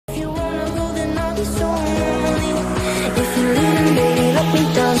be so lonely. If you're leaving, baby, let me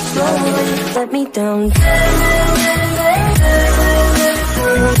down slowly. Let me down. Let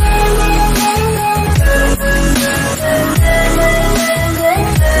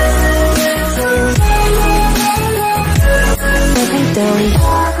me down.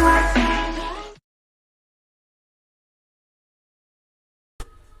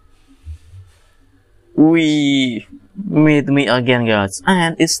 We meet me again, guys,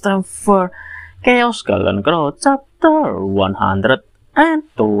 and it's time for Chaos Golden Crow chapter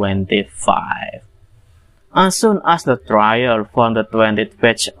 125. As soon as the trial for the 20th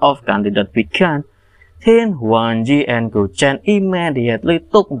batch of candidates began, Tin Huangji and Gu Chen immediately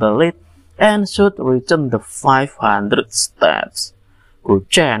took the lead and should reach the 500 steps. Gu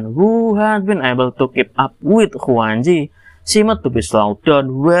Chen, who had been able to keep up with Huangji, seemed to be slowed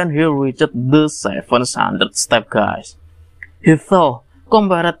down when he reached the 700 step, guys. He thought,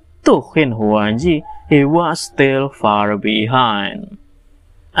 compared to Tin Huangji, he was still far behind.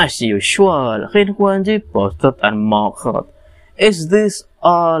 As usual, Tin Huangji boasted and mocked, "Is this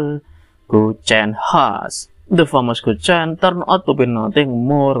all Gu Chen has?" The famous Gu Chen turned out to be nothing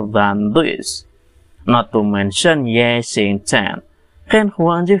more than this. Not to mention Ye Xingchen, Tin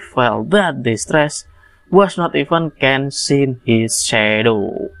Huangji felt that distress was not even can see his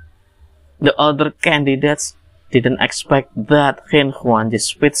shadow. The other candidates didn't expect that Tin Huangji's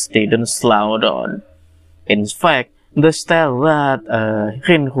speed didn't slow down. In fact, the style that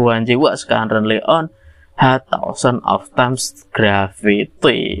Tin Huangji was currently on had thousands of times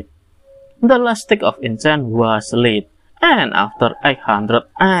gravity. The last stick of incense was lit, and after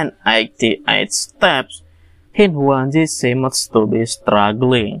 888 steps, Tin Huangji seemed to be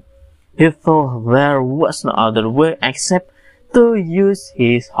struggling. He thought there was no other way except to use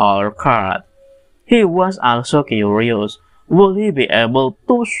his whole card. He was also curious, will he be able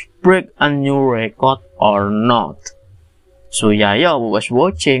to break a new record or not? Su Yaya, who was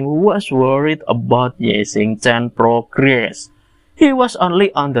watching, was worried about Ye Xingchen's progress. He was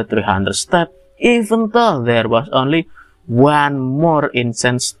only on the 300 step, even though there was only one more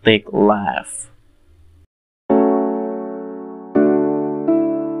incense stick left.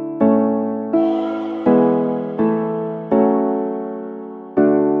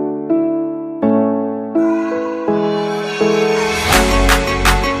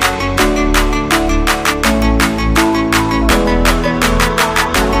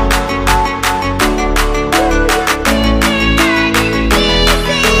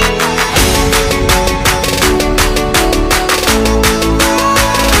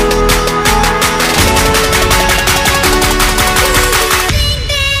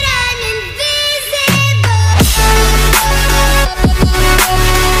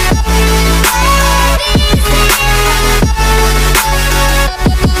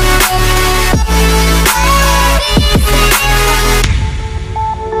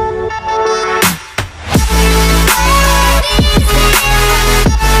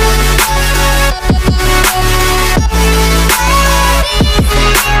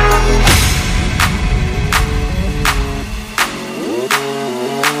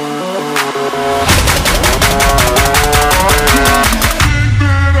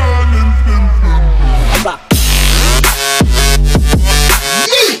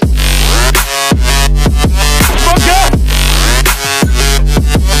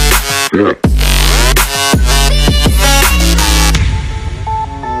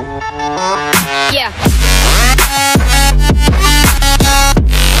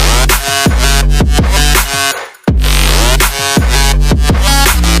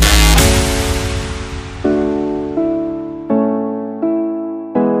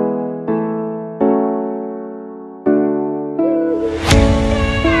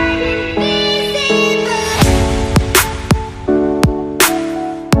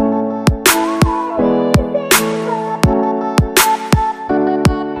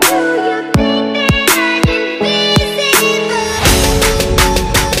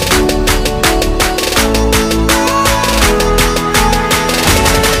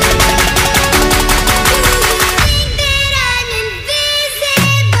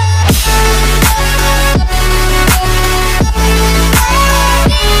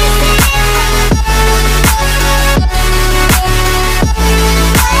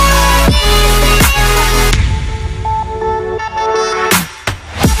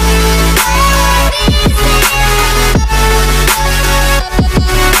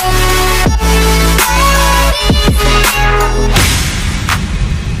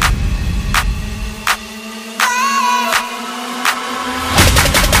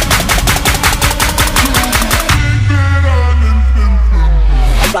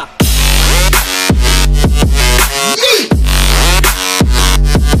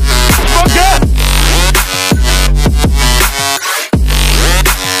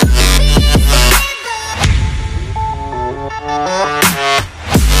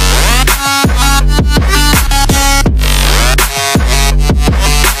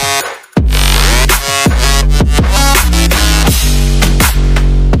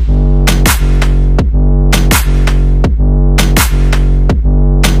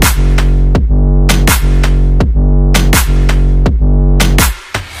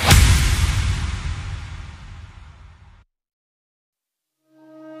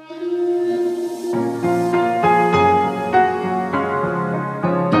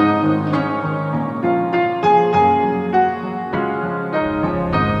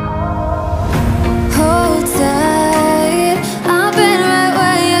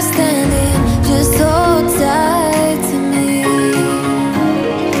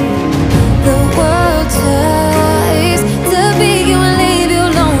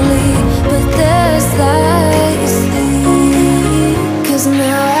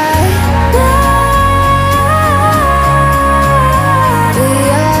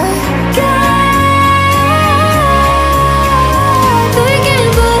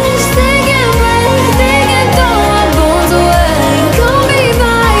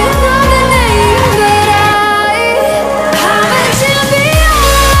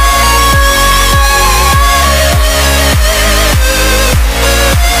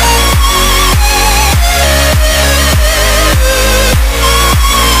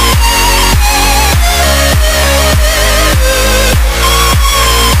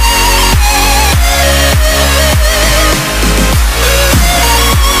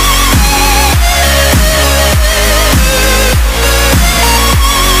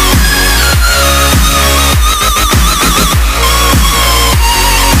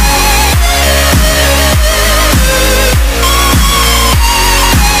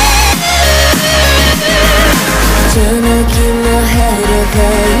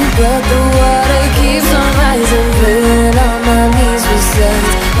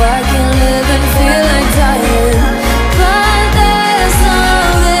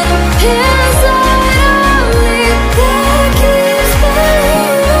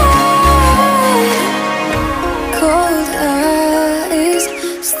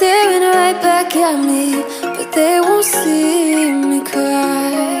 at me, but they won't see me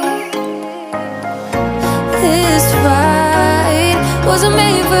cry. This fight wasn't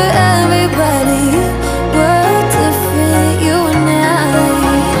made for everyone.